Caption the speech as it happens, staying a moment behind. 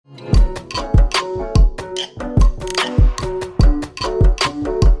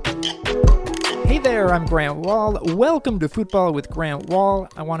there, I'm Grant Wall. Welcome to Football with Grant Wall.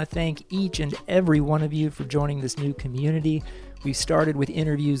 I want to thank each and every one of you for joining this new community. We started with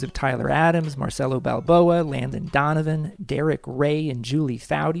interviews of Tyler Adams, Marcelo Balboa, Landon Donovan, Derek Ray, and Julie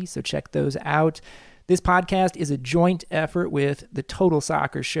Foudy, so check those out. This podcast is a joint effort with the Total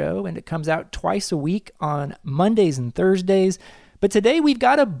Soccer Show, and it comes out twice a week on Mondays and Thursdays. But today we've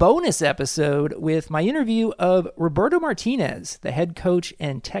got a bonus episode with my interview of Roberto Martinez, the head coach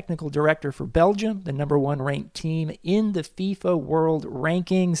and technical director for Belgium, the number one ranked team in the FIFA World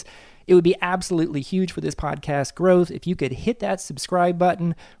Rankings. It would be absolutely huge for this podcast growth if you could hit that subscribe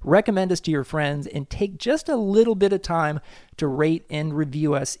button, recommend us to your friends, and take just a little bit of time to rate and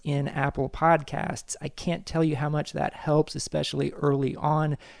review us in Apple Podcasts. I can't tell you how much that helps, especially early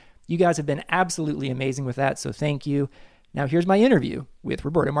on. You guys have been absolutely amazing with that, so thank you. Now here's my interview with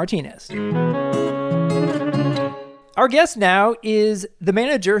Roberto Martinez. Our guest now is the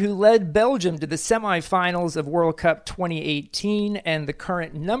manager who led Belgium to the semifinals of World Cup 2018 and the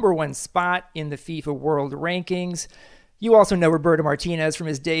current number one spot in the FIFA World Rankings. You also know Roberto Martinez from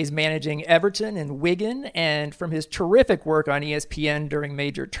his days managing Everton and Wigan and from his terrific work on ESPN during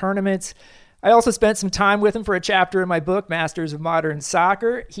major tournaments. I also spent some time with him for a chapter in my book, Masters of Modern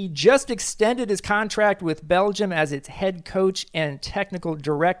Soccer. He just extended his contract with Belgium as its head coach and technical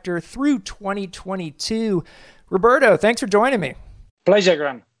director through 2022. Roberto, thanks for joining me. Pleasure,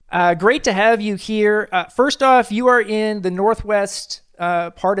 Grant. Great to have you here. First off, you are in the northwest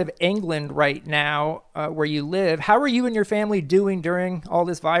part of England right now, where you live. How are you and your family doing during all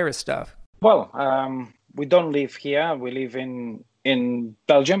this virus stuff? Well, we don't live here. We live in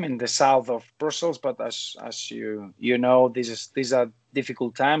Belgium, in the south of Brussels. But as you know, these are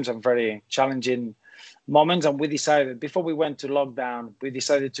difficult times and very challenging moments. And we decided, before we went to lockdown, we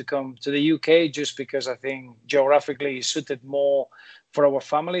decided to come to the UK just because I think geographically it suited more for our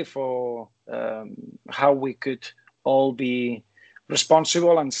family, for how we could all be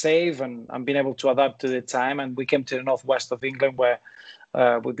responsible and safe and being able to adapt to the time. And we came to the northwest of England, where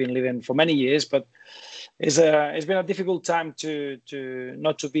we've been living for many years. But it's been a difficult time to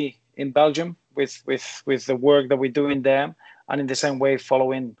not to be in Belgium with the work that we're doing there, and in the same way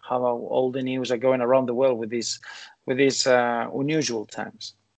following how all the news are going around the world with these unusual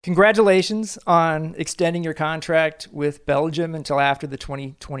times. Congratulations on extending your contract with Belgium until after the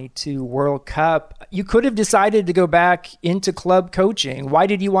 2022 World Cup. You could have decided to go back into club coaching. Why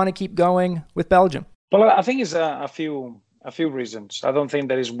did you want to keep going with Belgium? Well, I think it's a few reasons. I don't think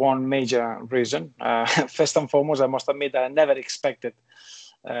there is one major reason. First and foremost, I must admit that I never expected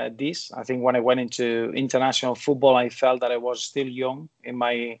this. I think when I went into international football, I felt that I was still young in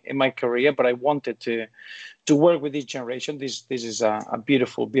my career, but I wanted to work with this generation. This is a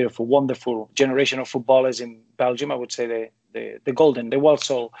beautiful, wonderful generation of footballers in Belgium. I would say the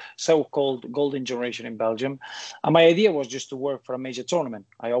so-called golden generation in Belgium. And my idea was just to work for a major tournament.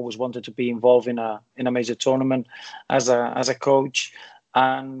 I always wanted to be involved in a major tournament as a coach.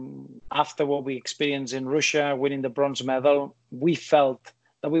 And after what we experienced in Russia, winning the bronze medal, we felt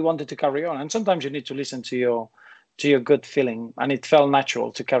that we wanted to carry on. And sometimes you need to listen to your gut feeling, and it felt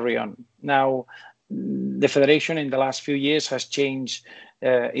natural to carry on. Now, the federation in the last few years has changed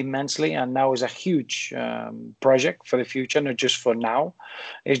immensely, and now is a huge project for the future, not just for now.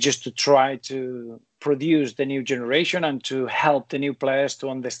 It's just to try to produce the new generation and to help the new players to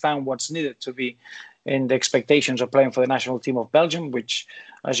understand what's needed to be in the expectations of playing for the national team of Belgium, which,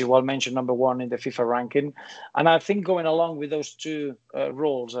 as you well mentioned, number one in the FIFA ranking. And I think going along with those two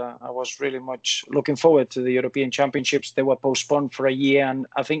roles, I was really much looking forward to the European Championships. They were postponed for a year, and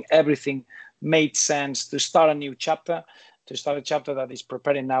I think everything made sense to start a new chapter, that is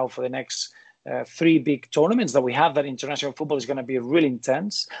preparing now for the next three big tournaments that we have. That international football is going to be really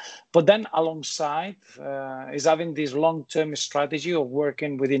intense. But then alongside is having this long-term strategy of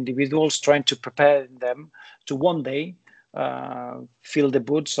working with individuals, trying to prepare them to one day fill the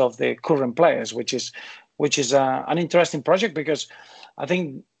boots of the current players, which is an interesting project, because I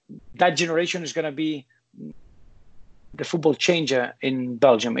think that generation is going to be the football changer in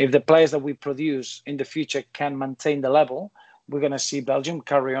Belgium. If the players that we produce in the future can maintain the level, we're going to see Belgium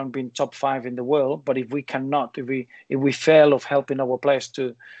carry on being top 5 in the world. But if we cannot, if we fail of helping our players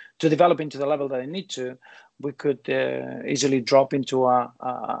to develop into the level that they need to, we could easily drop into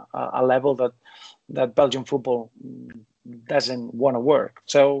a level that Belgian football doesn't want to work.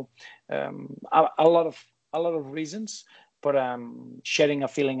 So a lot of reasons, but sharing a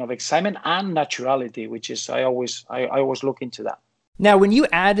feeling of excitement and naturality, which is I always look into that. Now, when you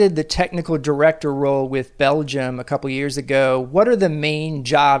added the technical director role with Belgium a couple years ago, what are the main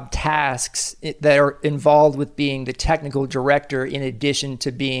job tasks that are involved with being the technical director in addition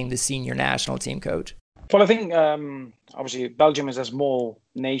to being the senior national team coach? Well, I think obviously Belgium is a small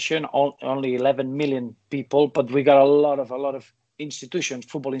nation, only 11 million people, but we got a lot of institutions,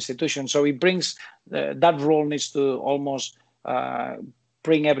 football institutions. So it brings that role needs to almost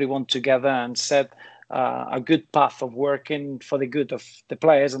bring everyone together and set a good path of working for the good of the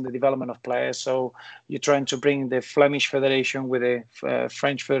players and the development of players. So you're trying to bring the Flemish Federation with the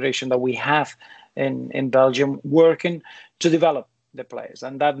French Federation that we have in Belgium working to develop the players.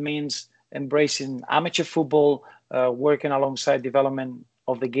 And that means embracing amateur football, working alongside development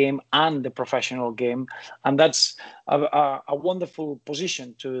of the game and the professional game. And that's a wonderful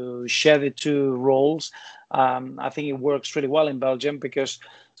position to share the two roles. I think it works really well in Belgium because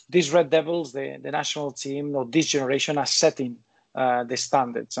these Red Devils, the national team, or this generation, are setting the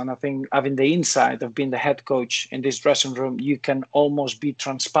standards. And I think having the insight of being the head coach in this dressing room, you can almost be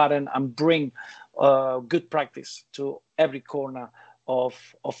transparent and bring good practice to every corner of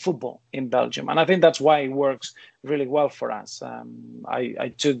football in Belgium. And I think that's why it works really well for us.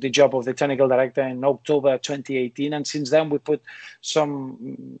 I took the job of the technical director in October 2018. And since then, we put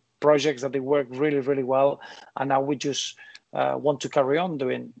some projects that they work really, really well. And now we just want to carry on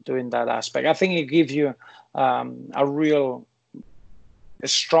doing that aspect. I think it gives you a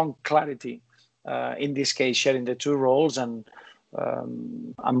strong clarity, in this case, sharing the two roles. And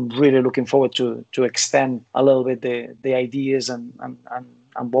I'm really looking forward to extend a little bit the ideas and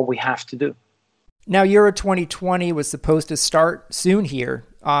what we have to do. Now, Euro 2020 was supposed to start soon here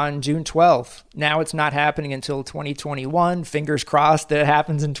on June 12th. Now it's not happening until 2021. Fingers crossed that it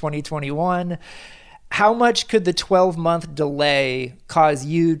happens in 2021. How much could the 12-month delay cause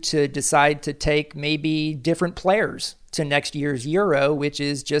you to decide to take maybe different players to next year's Euro, which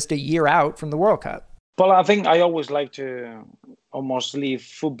is just a year out from the World Cup? Well, I think I always like to almost leave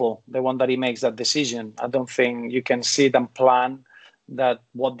football, the one that he makes that decision. I don't think you can sit and plan that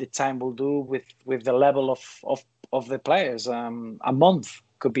what the time will do with the level of the players. A month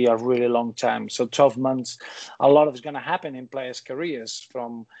could be a really long time. So 12 months, a lot is going to happen in players' careers,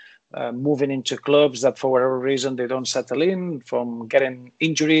 from moving into clubs that for whatever reason they don't settle in, from getting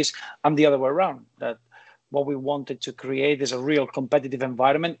injuries, and the other way around. That what we wanted to create is a real competitive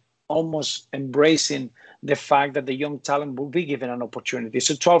environment, almost embracing the fact that the young talent will be given an opportunity.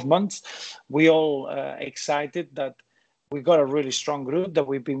 So 12 months, we all excited that we got a really strong group, that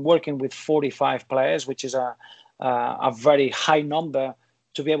we've been working with 45 players, which is a very high number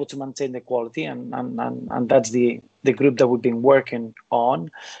to be able to maintain the quality. And that's the group that we've been working on.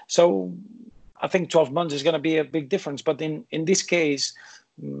 So I think 12 months is going to be a big difference. But in this case,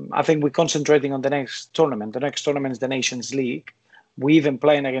 I think we're concentrating on the next tournament. The next tournament is the Nations League. We're even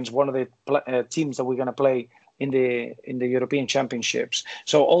playing against one of the teams that we're going to play in the European Championships.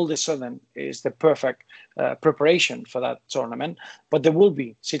 So all of a sudden is the perfect preparation for that tournament. But there will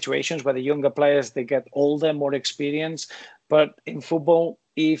be situations where the younger players, they get older, more experienced. But in football,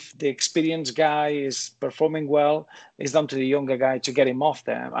 if the experienced guy is performing well, it's down to the younger guy to get him off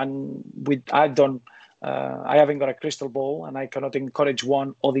there. And I haven't got a crystal ball, and I cannot encourage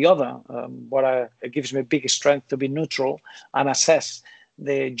one or the other. It gives me big strength to be neutral and assess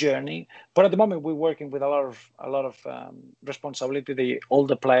the journey. But at the moment, we're working with a lot of responsibility. The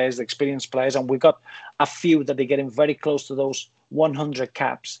older players, the experienced players, and we got a few that they're getting very close to those 100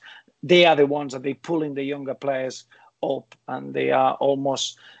 caps. They are the ones that they pulling the younger players up, and they are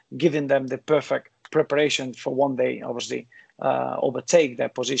almost giving them the perfect preparation for one day, obviously, overtake their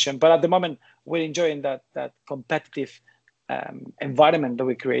position. But at the moment, we're enjoying that competitive environment that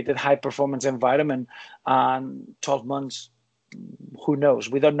we created, high performance environment. And 12 months, who knows?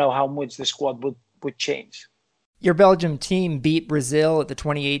 We don't know how much the squad would change. Your Belgium team beat Brazil at the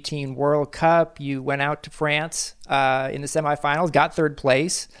 2018 World Cup. You went out to France in the semifinals, got third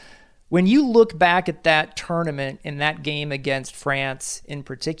place. When you look back at that tournament and that game against France in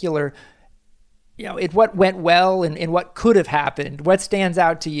particular, what went well and what could have happened, what stands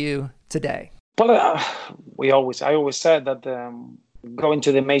out to you today? Well, I always said that going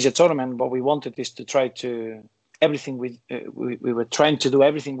to the major tournament, what we wanted is to try to everything we were trying to do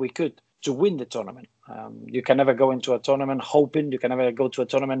everything we could to win the tournament. You can never go into a tournament hoping. You can never go to a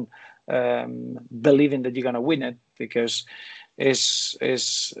tournament believing that you're going to win it, because it's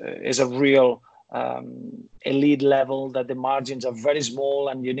a real elite level that the margins are very small,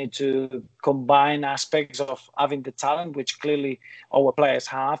 and you need to combine aspects of having the talent, which clearly our players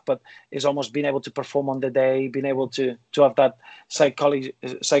have, but it's almost being able to perform on the day, being able to have that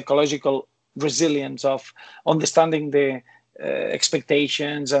psychological resilience of understanding the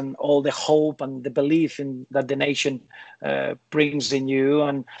expectations and all the hope and the belief in that the nation brings in you.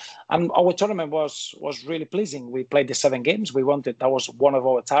 And our tournament was really pleasing. We played the 7 games. That was one of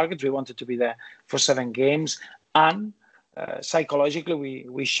our targets. We wanted to be there for 7 games. And psychologically,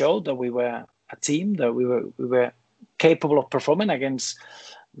 we showed that we were a team, that we were capable of performing against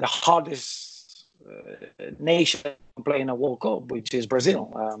the hardest nation playing a World Cup, which is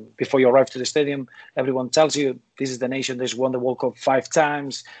Brazil. Before you arrive to the stadium, everyone tells you this is the nation that's won the World Cup 5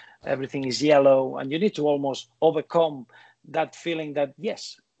 times. Everything is yellow, and you need to almost overcome that feeling that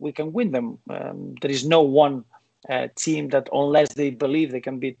yes, we can win them. There is no one team that, unless they believe they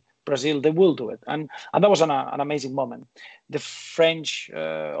can beat Brazil, they will do it. And that was an amazing moment. The French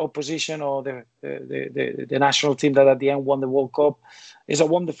opposition, or the national team that at the end won the World Cup, is a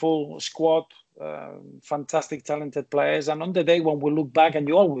wonderful squad. Fantastic, talented players. And on the day when we look back, and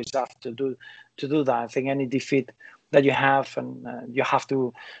you always have to do that, I think any defeat that you have, and you have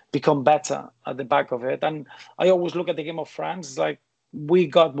to become better at the back of it. And I always look at the game of France like we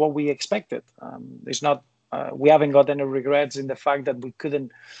got what we expected. It's not we haven't got any regrets in the fact that we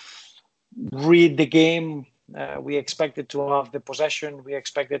couldn't read the game. We expected to have the possession. We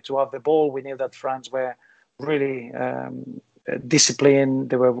expected to have the ball. We knew that France were really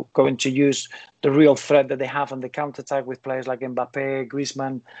disciplined. They were going to use the real threat that they have on the counter-attack with players like Mbappe,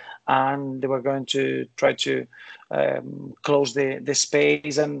 Griezmann, and they were going to try to close the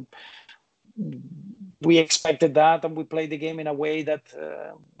space. And we expected that, and we played the game in a way that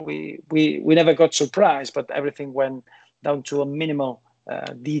we never got surprised, but everything went down to a minimal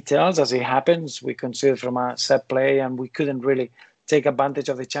details as it happens. We conceded from a set play, and we couldn't really take advantage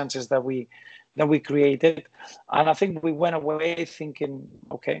of the chances that we created. And I think we went away thinking,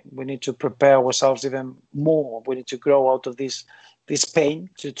 okay, we need to prepare ourselves even more. We need to grow out of this pain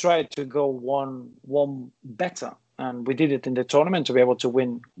to try to go one better. And we did it in the tournament to be able to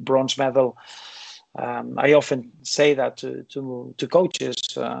win bronze medal. I often say that to coaches.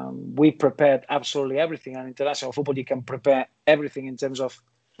 We prepared absolutely everything. And international football, you can prepare everything in terms of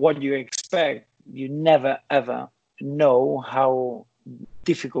what you expect. You never, ever know how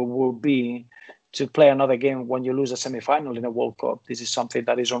difficult it will be to play another game when you lose a semi-final in a World Cup. This is something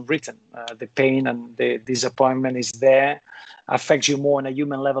that is unwritten. The pain and the disappointment is there, affects you more on a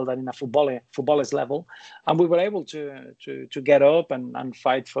human level than in a footballer's level. And we were able to get up and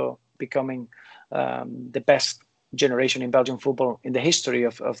fight for becoming the best generation in Belgian football in the history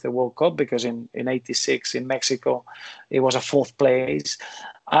of the World Cup, because in 86 in Mexico, it was a 4th place.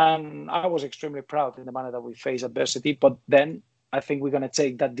 And I was extremely proud in the manner that we faced adversity. But then I think we're going to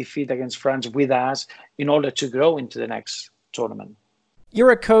take that defeat against France with us in order to grow into the next tournament.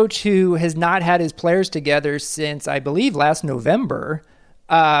 You're a coach who has not had his players together since, I believe, last November.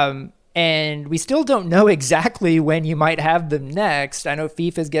 And we still don't know exactly when you might have them next. I know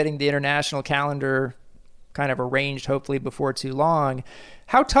FIFA is getting the international calendar kind of arranged, hopefully before too long.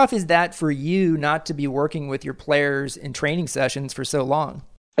 How tough is that for you not to be working with your players in training sessions for so long?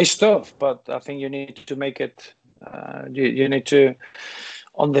 It's tough, but I think you need to make it, you need to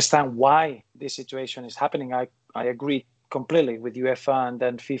understand why this situation is happening. I agree completely with UEFA and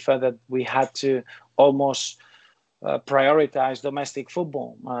then FIFA that we had to almost prioritize domestic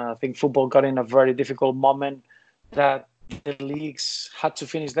football. I think football got in a very difficult moment that the leagues had to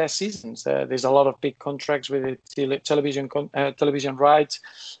finish their seasons. There's a lot of big contracts with the television rights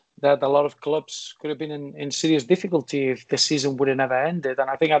that a lot of clubs could have been in serious difficulty if the season would have never ended. And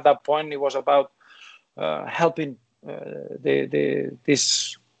I think at that point it was about helping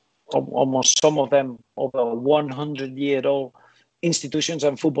this almost some of them over 100-year-old institutions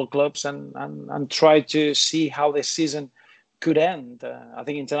and football clubs and try to see how the season could end. I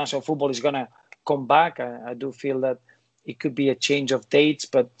think international football is going to come back. I do feel that it could be a change of dates,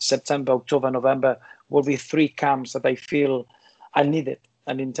 but September, October, November will be 3 camps that I feel are needed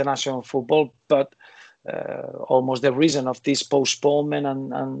in international football. But almost the reason of this postponement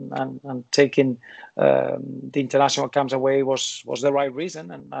and taking the international camps away was the right reason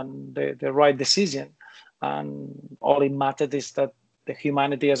and the right decision. And all it mattered is that the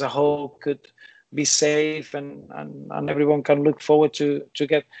humanity as a whole could be safe and everyone can look forward to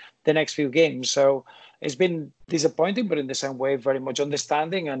get the next few games. So it's been disappointing, but in the same way, very much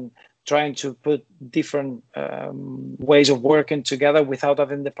understanding and trying to put different ways of working together without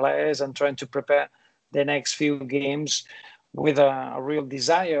having the players and trying to prepare the next few games with a real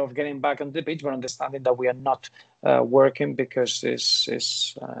desire of getting back on the pitch, but understanding that we are not working because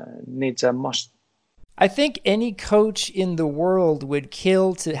this needs a must. I think any coach in the world would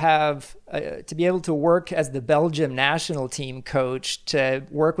kill to have to be able to work as the Belgium national team coach, to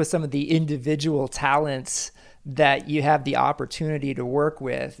work with some of the individual talents that you have the opportunity to work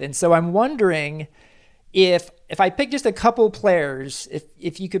with. And so I'm wondering if I pick just a couple players,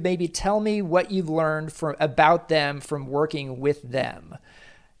 if you could maybe tell me what you've learned about them from working with them.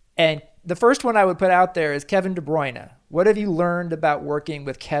 And the first one I would put out there is Kevin De Bruyne. What have you learned about working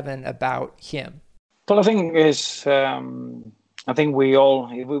with Kevin about him? Well, I think I think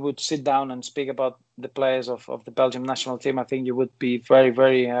if we would sit down and speak about the players of the Belgium national team, I think you would be very,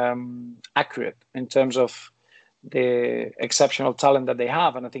 very accurate in terms of the exceptional talent that they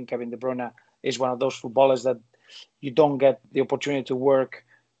have. And I think Kevin De Bruyne is one of those footballers that you don't get the opportunity to work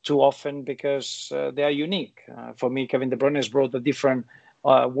too often because they are unique. For me, Kevin De Bruyne has brought a different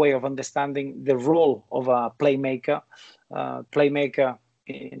way of understanding the role of a playmaker.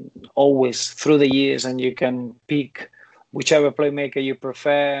 Always through the years, and you can pick whichever playmaker you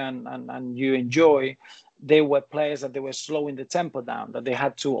prefer and you enjoy. They were players that they were slowing the tempo down, that they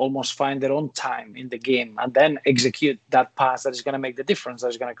had to almost find their own time in the game and then execute that pass that is going to make the difference, that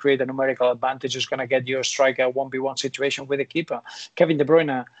is going to create a numerical advantage, is going to get your striker a 1v1 situation with the keeper. Kevin De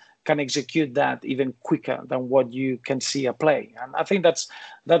Bruyne can execute that even quicker than what you can see a play. And I think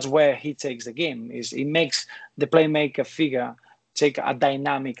that's where he takes the game, is he makes the playmaker figure take a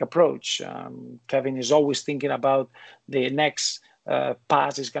dynamic approach. Kevin is always thinking about the next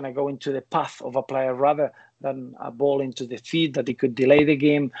pass is going to go into the path of a player rather than a ball into the feet that he could delay the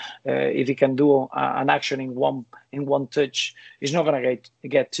game. If he can do an action in one touch, he's not going to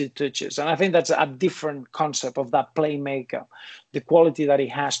get 2 touches. And I think that's a different concept of that playmaker, the quality that he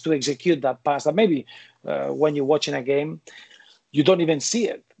has to execute that pass that maybe when you're watching a game, you don't even see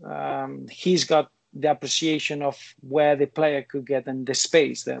it. He's got the appreciation of where the player could get in the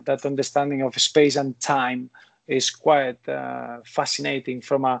space. That understanding of space and time is quite fascinating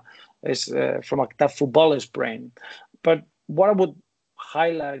from that footballer's brain. But what I would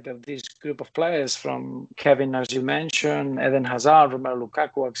highlight of this group of players, from Kevin, as you mentioned, Eden Hazard, Romelu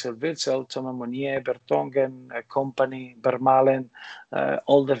Lukaku, Axel Witsel, Thomas Meunier, Vertonghen, Kompany, Vermaelen,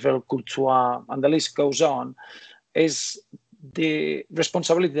 Alderweireld, Courtois, and the list goes on, is the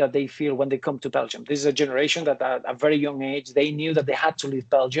responsibility that they feel when they come to Belgium. This is a generation that at a very young age, they knew that they had to leave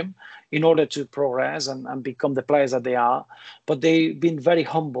Belgium in order to progress and become the players that they are. But they've been very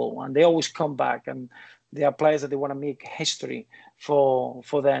humble and they always come back, and they are players that they want to make history for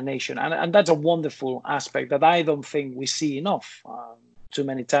their nation. And that's a wonderful aspect that I don't think we see enough too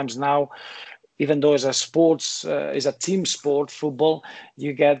many times now. Even though it's a team sport, football,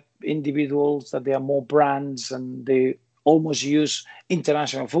 you get individuals that they are more brands, and they almost use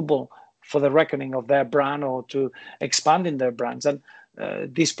international football for the reckoning of their brand or to expanding their brands. And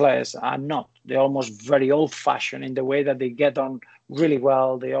these players are not. They're almost very old-fashioned in the way that they get on really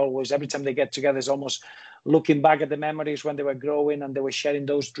well. They always, every time they get together, it's almost looking back at the memories when they were growing and they were sharing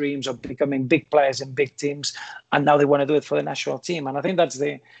those dreams of becoming big players in big teams. And now they want to do it for the national team. And I think that's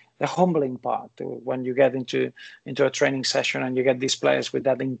the humbling part when you get into a training session and you get these players with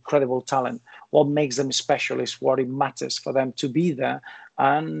that incredible talent. What makes them special is what it matters for them to be there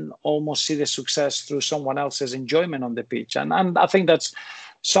and almost see the success through someone else's enjoyment on the pitch. And I think that's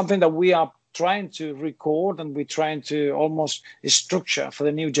something that we are trying to record, and we're trying to almost structure for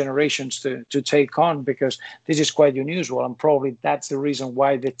the new generations to take on, because this is quite unusual, and probably that's the reason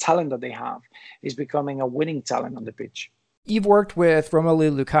why the talent that they have is becoming a winning talent on the pitch. You've worked with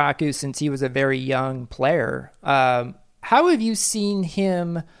Romelu Lukaku since he was a very young player. How have you seen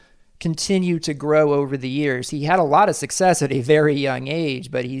him continue to grow over the years? He had a lot of success at a very young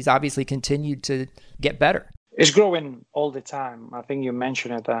age, but he's obviously continued to get better. It's growing all the time. I think you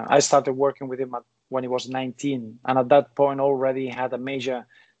mentioned it. I started working with him when he was 19. And at that point already had a major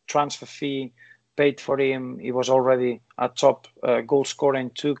transfer fee paid for him. He was already a top goal scorer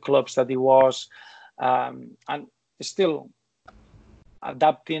in 2 clubs that he was. And still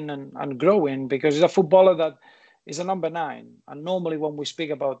adapting and growing, because he's a footballer that is a number 9. And normally when we speak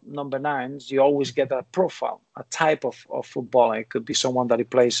about number 9s, you always get a profile, a type of footballer. It could be someone that he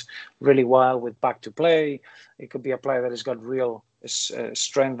plays really well with back to play. It could be a player that has got real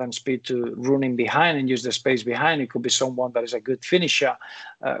strength and speed to run in behind and use the space behind. It could be someone that is a good finisher.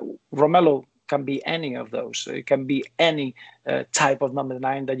 Romelu can be any of those. It can be any type of number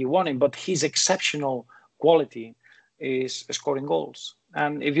 9 that you want him, but his exceptional quality is scoring goals.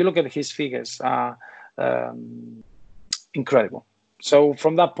 And if you look at his figures, incredible. So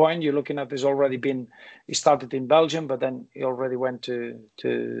from that point, you're looking at he started in Belgium, but then he already went to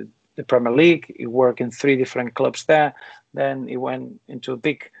the Premier League. He worked in 3 different clubs there. Then he went into a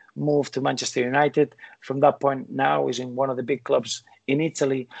big move to Manchester United. From that point, now he's in one of the big clubs in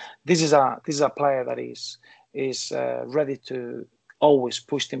Italy. This is a player that is ready to always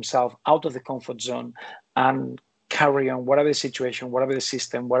push himself out of the comfort zone and carry on, whatever the situation, whatever the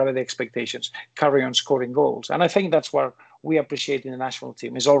system, whatever the expectations, carry on scoring goals. And I think that's what we appreciate in the national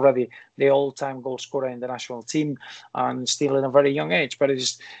team. He's already the all-time goal scorer in the national team and still in a very young age. But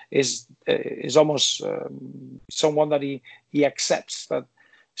it is almost someone that he accepts that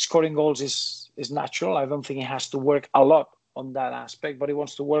scoring goals is natural. I don't think he has to work a lot on that aspect, but he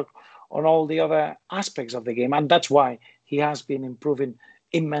wants to work on all the other aspects of the game. And that's why he has been improving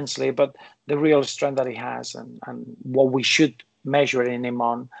immensely. But the real strength that he has and what we should measure in him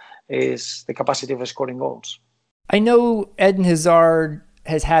on is the capacity of scoring goals. I know Eden Hazard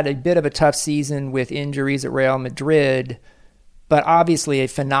has had a bit of a tough season with injuries at Real Madrid, but obviously a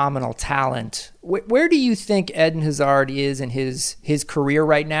phenomenal talent. Where do you think Eden Hazard is in his career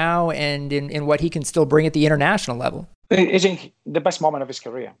right now and in what he can still bring at the international level? He's in the best moment of his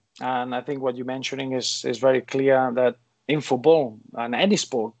career. And I think what you're mentioning is very clear that in football and any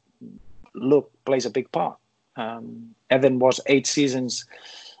sport, luck plays a big part. Eden was 8 seasons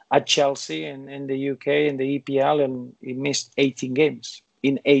at Chelsea in the UK, in the EPL, and he missed 18 games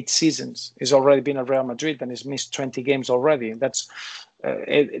in 8 seasons. He's already been at Real Madrid and he's missed 20 games already. That's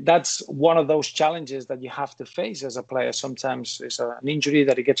one of those challenges that you have to face as a player. Sometimes it's an injury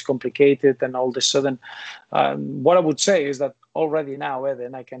that it gets complicated, and all of a sudden, what I would say is that already now,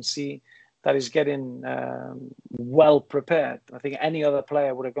 Eden, I can see that is getting well prepared. I think any other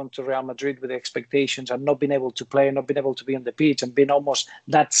player would have gone to Real Madrid with the expectations and not been able to play, not been able to be on the pitch, and been almost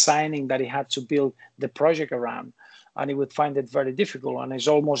that signing that he had to build the project around. And he would find it very difficult, and it's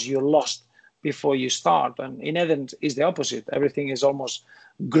almost you're lost before you start. And in Eden, is the opposite. Everything is almost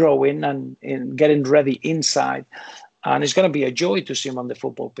growing and getting ready inside. And it's going to be a joy to see him on the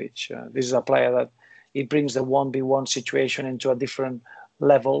football pitch. This is a player that he brings the 1v1 situation into a different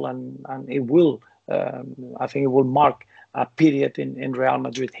level, and it will, I think it will mark a period in Real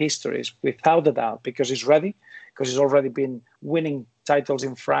Madrid history, without a doubt, because he's ready, because he's already been winning titles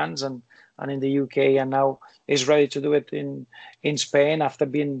in France and in the UK, and now he's ready to do it in Spain after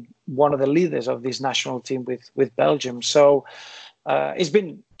being one of the leaders of this national team with Belgium. So it's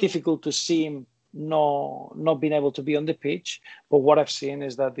been difficult to see him not being able to be on the pitch, but what I've seen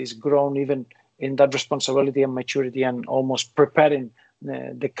is that he's grown even in that responsibility and maturity, and almost preparing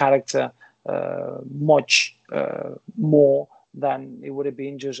the character much more than it would have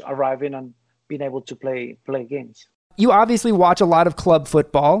been just arriving and being able to play games. You obviously watch a lot of club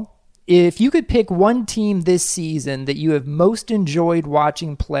football. If you could pick one team this season that you have most enjoyed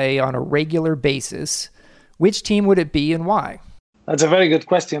watching play on a regular basis, which team would it be and why? That's a very good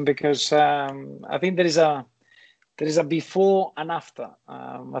question, because I think there is a before and after.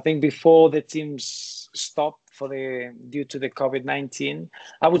 I think before the teams stopped due to the COVID-19,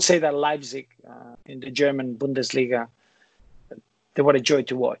 I would say that Leipzig in the German Bundesliga, they were a joy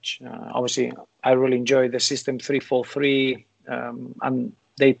to watch. Obviously, I really enjoyed the system 3-4-3, and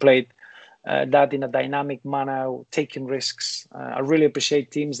they played that in a dynamic manner, taking risks. I really appreciate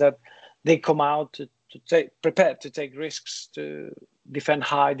teams that they come out prepared to take risks, to defend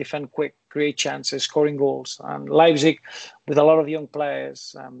high, defend quick, create chances, scoring goals. And Leipzig, with a lot of young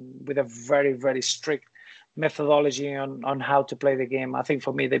players, with a very, very strict methodology on how to play the game. I think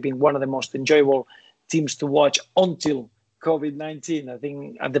for me, they've been one of the most enjoyable teams to watch until COVID-19. I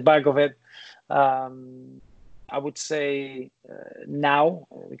think at the back of it, I would say now,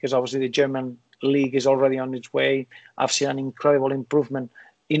 because obviously the German league is already on its way, I've seen an incredible improvement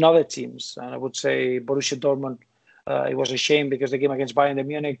in other teams. And I would say Borussia Dortmund, it was a shame because the game against Bayern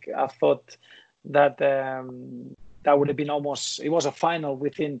Munich, I thought that that would have been it was a final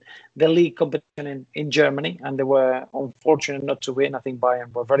within the league competition in Germany, and they were unfortunate not to win. I think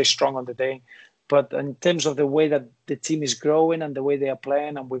Bayern were very strong on the day. But in terms of the way that the team is growing and the way they are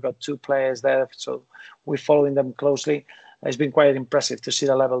playing, and we've got 2 players there, so we're following them closely, it's been quite impressive to see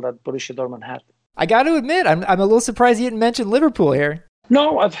the level that Borussia Dortmund had. I got to admit, I'm a little surprised you didn't mention Liverpool here.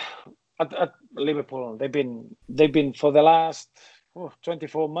 No, at Liverpool, they've been for the last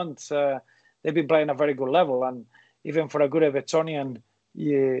 24 months, they've been playing a very good level, and even for a good Evertonian,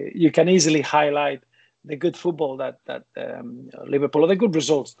 you can easily highlight the good football that Liverpool, or the good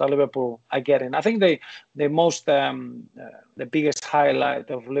results that Liverpool are getting. I think the biggest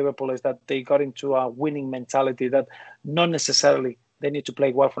highlight of Liverpool is that they got into a winning mentality, that not necessarily they need to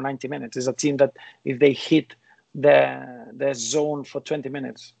play well for 90 minutes. It's a team that if they hit their zone for 20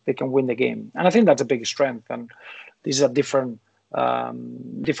 minutes, they can win the game. And I think that's a big strength. And this is a different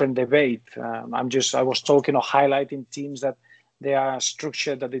debate. I was talking or highlighting teams that they are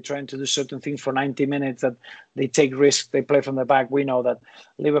structured, that they're trying to do certain things for 90 minutes, that they take risks, they play from the back. We know that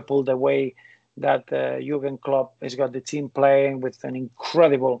Liverpool, the way that Jurgen Klopp has got the team playing with an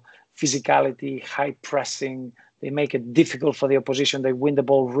incredible physicality, high pressing. They make it difficult for the opposition. They win the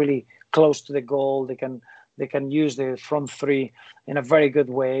ball really close to the goal. They can use the front three in a very good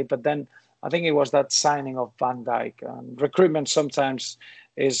way. But then I think it was that signing of Van Dijk. Recruitment sometimes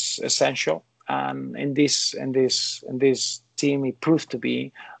is essential, and in this team it proved to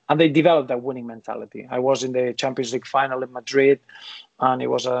be. And they developed that winning mentality. I was in the Champions League final in Madrid, and it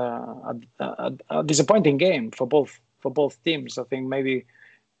was a disappointing game for both teams. I think maybe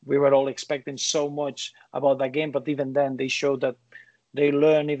we were all expecting so much about that game, but even then they showed that they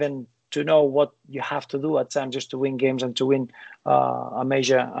learn even to know what you have to do at times just to win games and to win a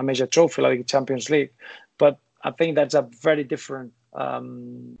major trophy like the Champions League. But I think that's a very different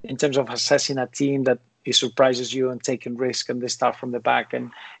in terms of assessing a team that it surprises you and taking risk and they start from the back and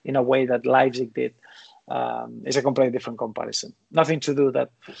in a way that Leipzig did. Is a completely different comparison. Nothing to do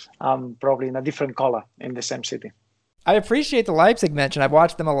that probably in a different color in the same city. I appreciate the Leipzig mention. I've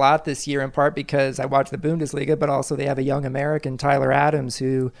watched them a lot this year, in part because I watch the Bundesliga, but also they have a young American, Tyler Adams,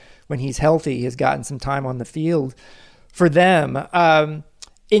 who, when he's healthy, has gotten some time on the field for them.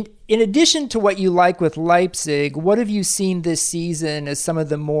 In addition to what you like with Leipzig, what have you seen this season as some of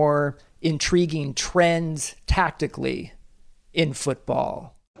the more intriguing trends tactically in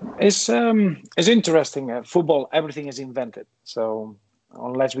football? It's interesting. Football, everything is invented. So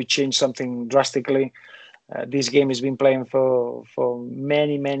unless we change something drastically, this game has been playing for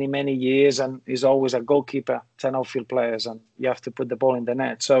many years, and is always a goalkeeper, 10 outfield players, and you have to put the ball in the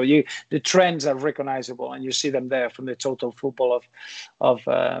net. So the trends are recognizable, and you see them there from the total football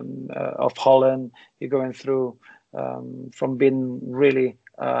of Holland. You're going through from being really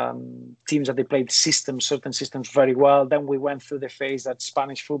teams that they played certain systems very well. Then we went through the phase that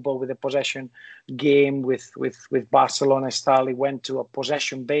Spanish football with a possession game with Barcelona style. It went to a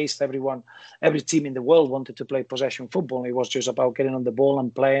possession based. Every team in the world wanted to play possession football. It was just about getting on the ball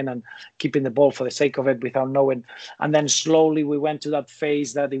and playing and keeping the ball for the sake of it without knowing. And then slowly we went to that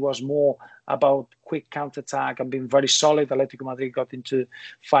phase that it was more about quick counter-attack and being very solid. Atletico Madrid got into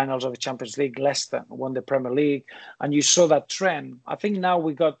finals of the Champions League. Leicester won the Premier League. And you saw that trend. I think now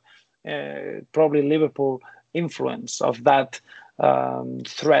we got probably Liverpool influence of that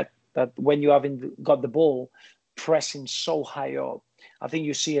threat that when you haven't got the ball, pressing so high up. I think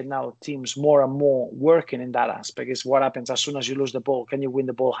you see it now, teams more and more working in that aspect. Is what happens as soon as you lose the ball. Can you win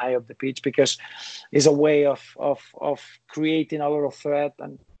the ball high up the pitch? Because it's a way of creating a lot of threat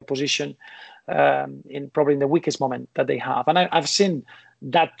and position in probably in the weakest moment that they have. And I've seen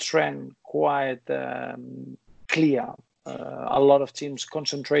that trend quite clear. A lot of teams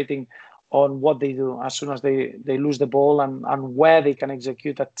concentrating on what they do as soon as they lose the ball and where they can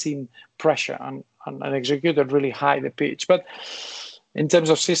execute that team pressure and execute it really high the pitch. But in terms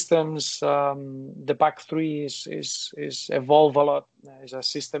of systems, the back three is evolved a lot. It's a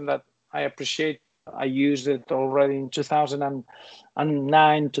system that I appreciate. I used it already in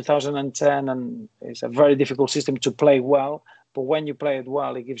 2009, 2010, and it's a very difficult system to play well. But when you play it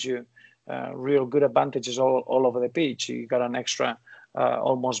well, it gives you real good advantages all over the pitch. You got an extra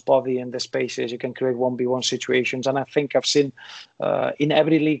almost body in the spaces. You can create 1v1 situations. And I think I've seen in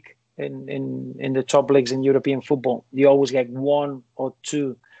every league, in the top leagues in European football, you always get one or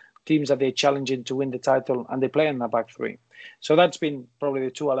two teams that they're challenging to win the title, and they play in the back three. So that's been probably the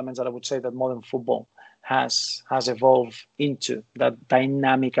two elements that I would say that modern football has evolved into. That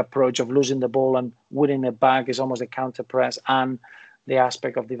dynamic approach of losing the ball and winning it back is almost a counter press, and the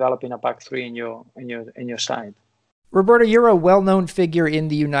aspect of developing a back three in your side. Roberto, you're a well-known figure in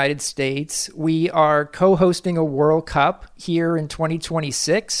the United States. We are co-hosting a World Cup here in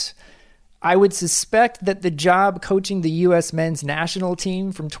 2026. I would suspect that the job coaching the U.S. men's national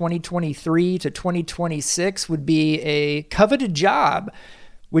team from 2023 to 2026 would be a coveted job.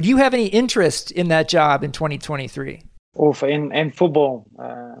 Would you have any interest in that job in 2023? In football,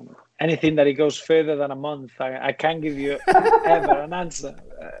 anything that it goes further than a month, I can't give you ever an answer.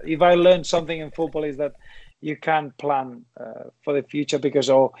 If I learned something in football is that you can't plan for the future because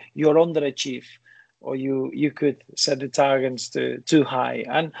you're underachieve, or you could set the targets too high.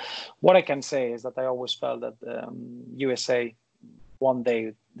 And what I can say is that I always felt that USA one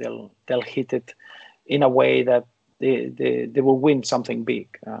day they'll hit it in a way that they will win something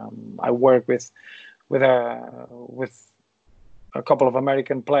big. I work with a couple of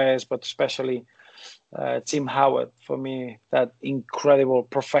American players, but especially Tim Howard. For me, that incredible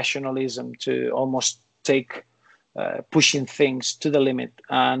professionalism to almost take pushing things to the limit,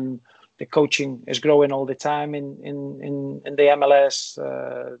 and the coaching is growing all the time in the MLS.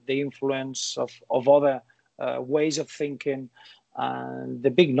 The influence of other ways of thinking, and the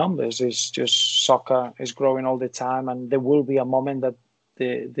big numbers is just soccer is growing all the time, and there will be a moment that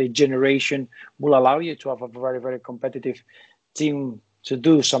the generation will allow you to have a very, very competitive team to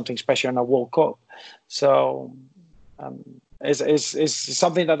do something special in a World Cup. So it's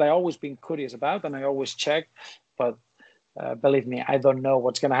something that I always been curious about, and I always check, but believe me, I don't know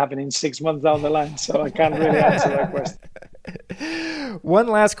what's going to happen in 6 months down the line, so I can't really answer that question. One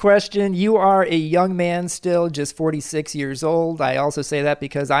last question. You are a young man still, just 46 years old. I also say that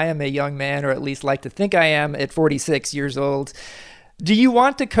because I am a young man, or at least like to think I am at 46 years old. Do you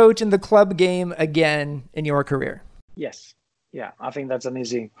want to coach in the club game again in your career? Yes. Yeah, I think that's an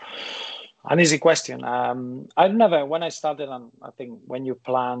easy question. I've never, when I started, I think when you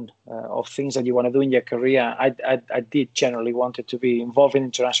plan of things that you want to do in your career, I did generally wanted to be involved in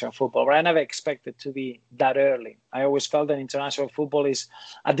international football, but I never expected to be that early. I always felt that international football is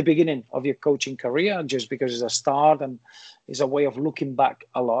at the beginning of your coaching career, just because it's a start and it's a way of looking back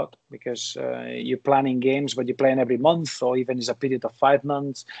a lot, because you're planning games, but you're playing every month, or even it's a period of 5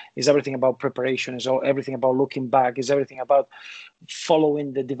 months. It's everything about preparation. It's everything about looking back. It's everything about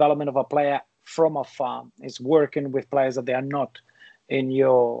following the development of a player from afar. It's working with players that they are not in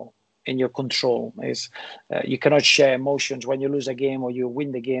your control. You cannot share emotions when you lose a game or you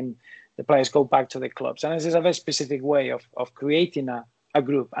win the game. The players go back to the clubs, and this is a very specific way of creating a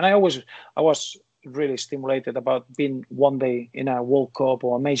group. And I was really stimulated about being one day in a World Cup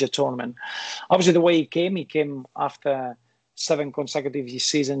or a major tournament. Obviously, the way he came after 7 consecutive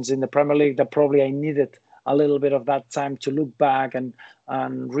seasons in the Premier League, that probably I needed a little bit of that time to look back and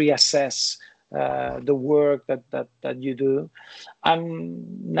reassess the work that you do.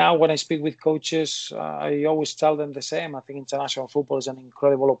 And now when I speak with coaches, I always tell them the same. I think international football is an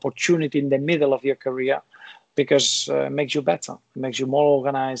incredible opportunity in the middle of your career, because it makes you better, it makes you more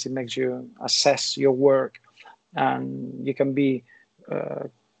organized, it makes you assess your work, and you can be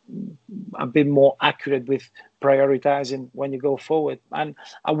a bit more accurate with prioritizing when you go forward. And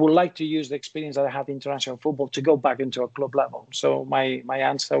I would like to use the experience that I had in international football to go back into a club level. So my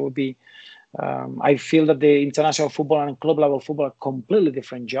answer would be, I feel that the international football and club level football are completely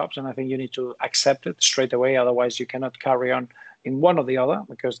different jobs, and I think you need to accept it straight away. Otherwise, you cannot carry on in one or the other,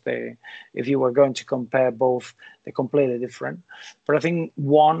 because if you were going to compare both, they're completely different. But I think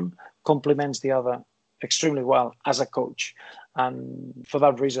one complements the other extremely well as a coach. And for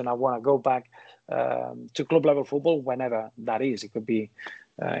that reason, I want to go back to club level football whenever that is. It could be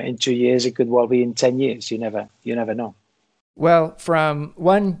in 2 years, it could well be in 10 years. You never know. Well, from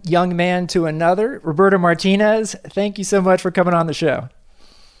one young man to another, Roberto Martinez, thank you so much for coming on the show.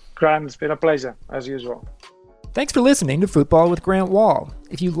 Grant, it's been a pleasure, as usual. Thanks for listening to Football with Grant Wahl.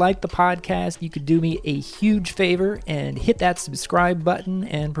 If you like the podcast, you could do me a huge favor and hit that subscribe button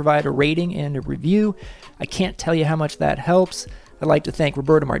and provide a rating and a review. I can't tell you how much that helps. I'd like to thank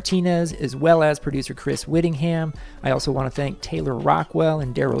Roberto Martinez, as well as producer Chris Whittingham. I also want to thank Taylor Rockwell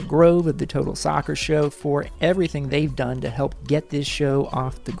and Daryl Grove of the Total Soccer Show for everything they've done to help get this show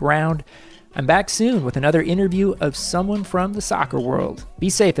off the ground. I'm back soon with another interview of someone from the soccer world. Be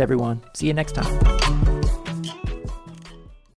safe, everyone. See you next time.